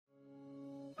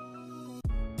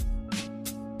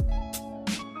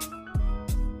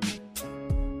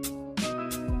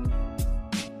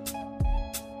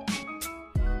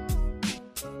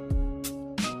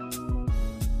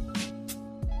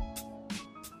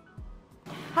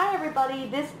everybody,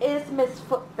 this is Miss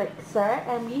Foot Fixer,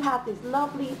 and we have this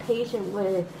lovely patient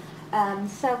with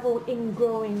several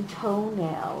ingrowing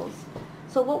toenails.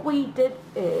 So what we did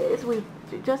is we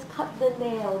just cut the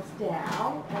nails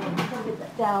down and put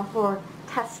it down for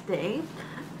testing.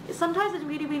 Sometimes it's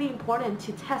really important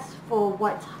to test for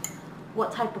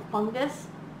what type of fungus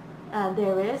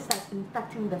there is that's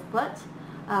infecting the foot,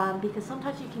 because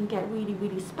sometimes you can get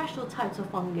really special types of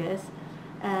fungus.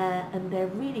 And they're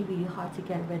really hard to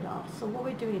get rid of. So what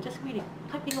we're doing is just really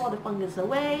clipping all the fungus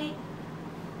away.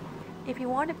 If you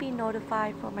want to be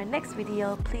notified for my next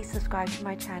video, please subscribe to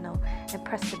my channel and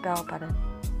press the bell button.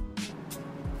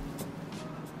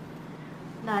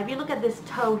 Now if you look at this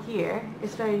toe here,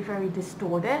 it's very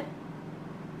distorted.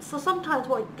 So sometimes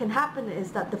what can happen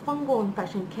is that the fungal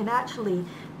infection can actually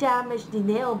damage the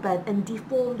nail bed and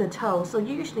deform the toe. So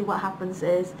usually what happens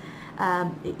is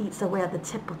it eats away at the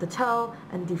tip of the toe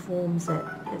and deforms it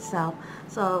itself.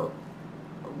 So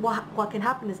what can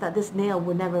happen is that this nail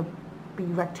will never be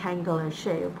rectangular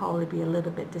shape. It will probably be a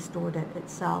little bit distorted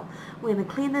itself. We're going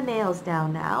to clean the nails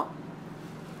down now.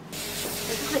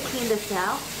 Let's just clean this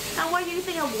down. Now we're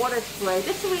using a water spray.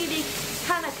 This really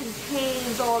kind of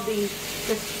contains all the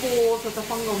spores of the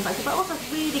fungal infection, but also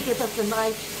really gives us a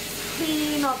nice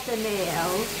clean of the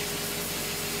nails.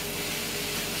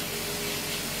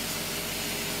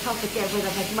 Help to get rid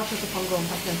of as much of the fungal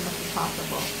infection as much as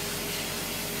possible.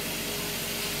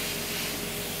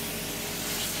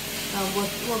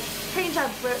 We'll change our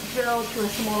drill to a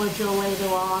smaller drill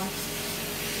later on.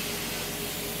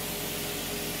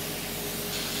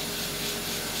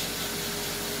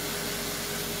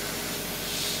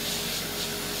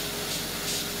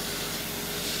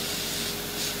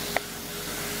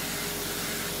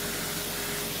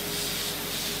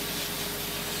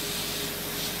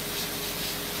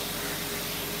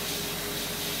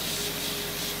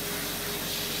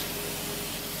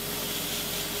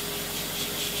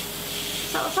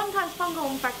 So sometimes fungal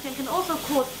infection can also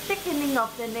cause thickening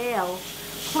of the nail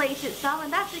plate itself,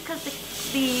 and that's because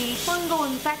the fungal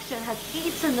infection has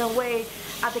eaten away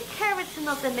at the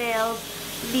keratin of the nails,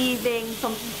 leaving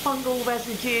some fungal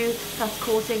residue that's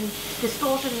causing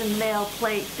distortion in the nail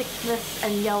plate, thickness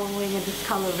and yellowing and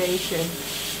discoloration.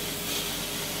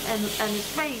 And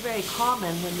it's very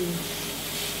common when you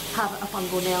have a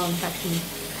fungal nail infection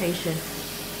patient.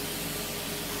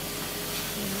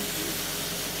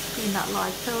 Clean that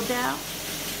large toe down.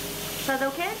 Is that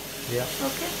okay? Yeah.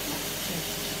 Okay?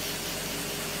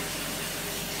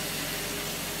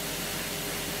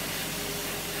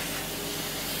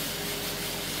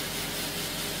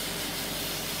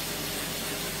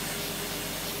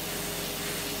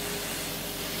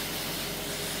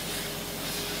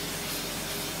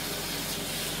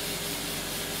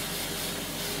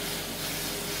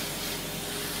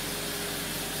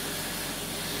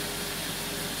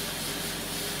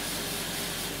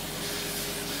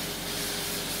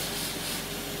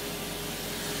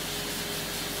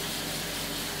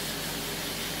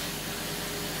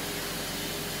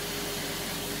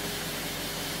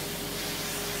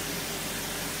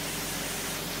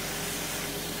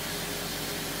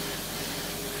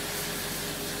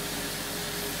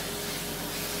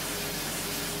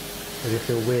 Does it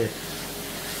feel weird?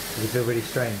 Does it feel really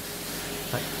strange?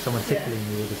 Like someone tickling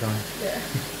you all the time? Yeah.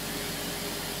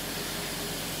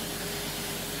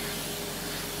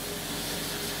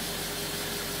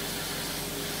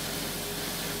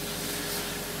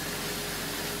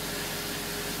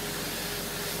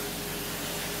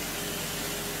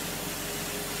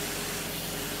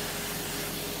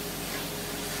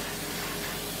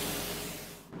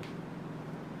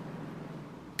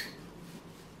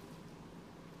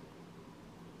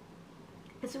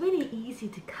 It's really easy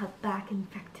to cut back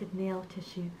infected nail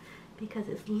tissue because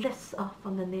it lifts off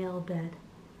from the nail bed.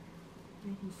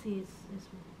 You can see it's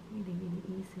really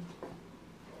easy.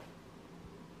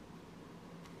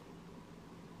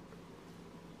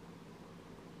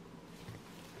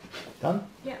 Done?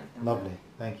 Yeah. Lovely.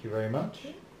 Thank you very much.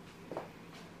 Okay.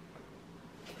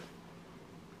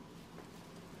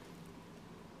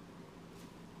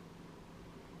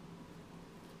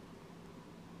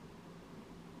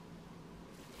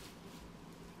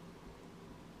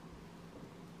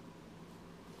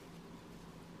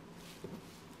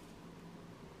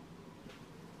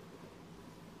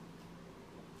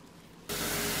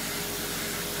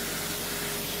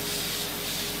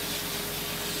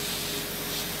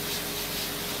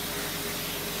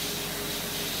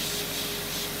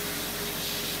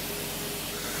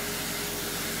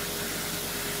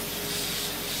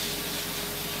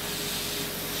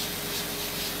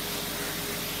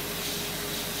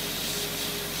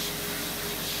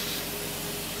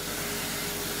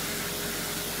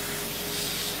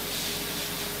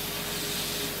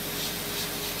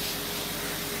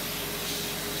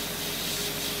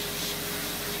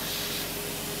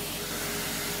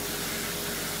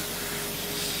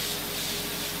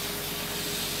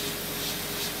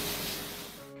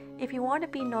 If you want to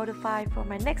be notified for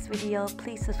my next video,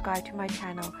 please subscribe to my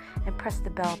channel and press the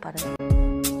bell button.